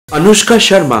Anushka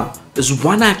Sharma is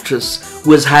one actress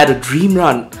who has had a dream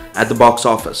run at the box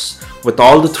office with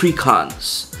all the three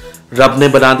Khans. Rab Ne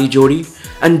Bana Di Jodi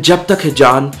and Jab Tak Hai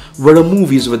Jaan were her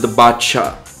movies with the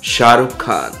Badshah, Shah Rukh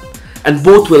Khan, and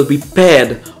both will be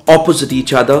paired opposite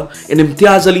each other in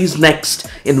Imtiaz Ali's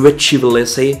next, in which she will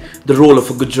essay the role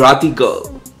of a Gujarati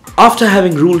girl. After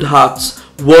having ruled hearts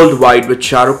worldwide with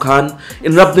Shah Rukh Khan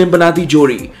in Rab Ne Bana Di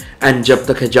Jodi and Jab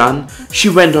Tak Hai Jaan, she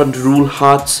went on to rule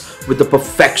hearts with the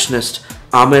perfectionist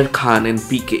Aamir Khan in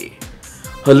PK.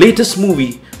 Her latest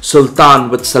movie, Sultan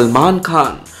with Salman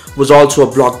Khan, was also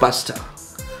a blockbuster.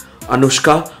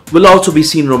 Anushka will also be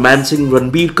seen romancing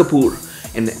Ranbir Kapoor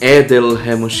in Ae Dil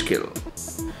Hai Mushkil.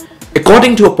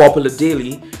 According to a popular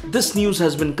daily, this news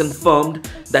has been confirmed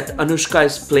that Anushka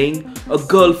is playing a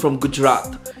girl from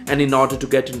Gujarat, and in order to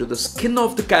get into the skin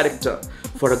of the character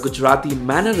for her Gujarati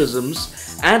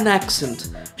mannerisms and accent,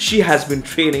 she has been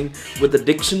training with a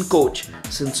diction coach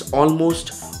since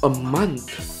almost a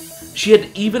month. She had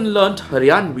even learnt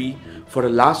Haryanvi for her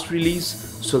last release,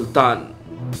 Sultan.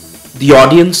 The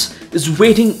audience is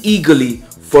waiting eagerly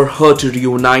for her to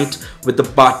reunite with the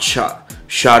Badshah,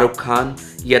 Shah Rukh Khan,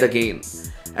 yet again,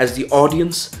 as the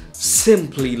audience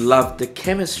simply loved the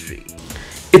chemistry.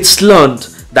 It's learned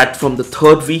that from the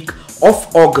third week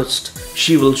of August,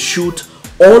 she will shoot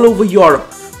all over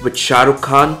Europe with Shah Rukh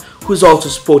Khan, who has also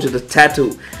sported a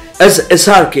tattoo, as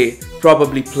SRK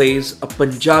probably plays a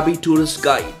Punjabi tourist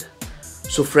guide.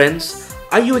 So friends,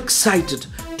 are you excited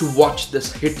to watch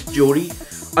this hit jodi,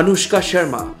 Anushka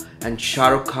Sharma and Shah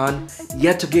Rukh Khan,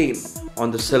 yet again on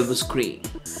the silver screen?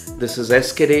 This is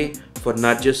SKD for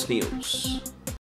Not Just News.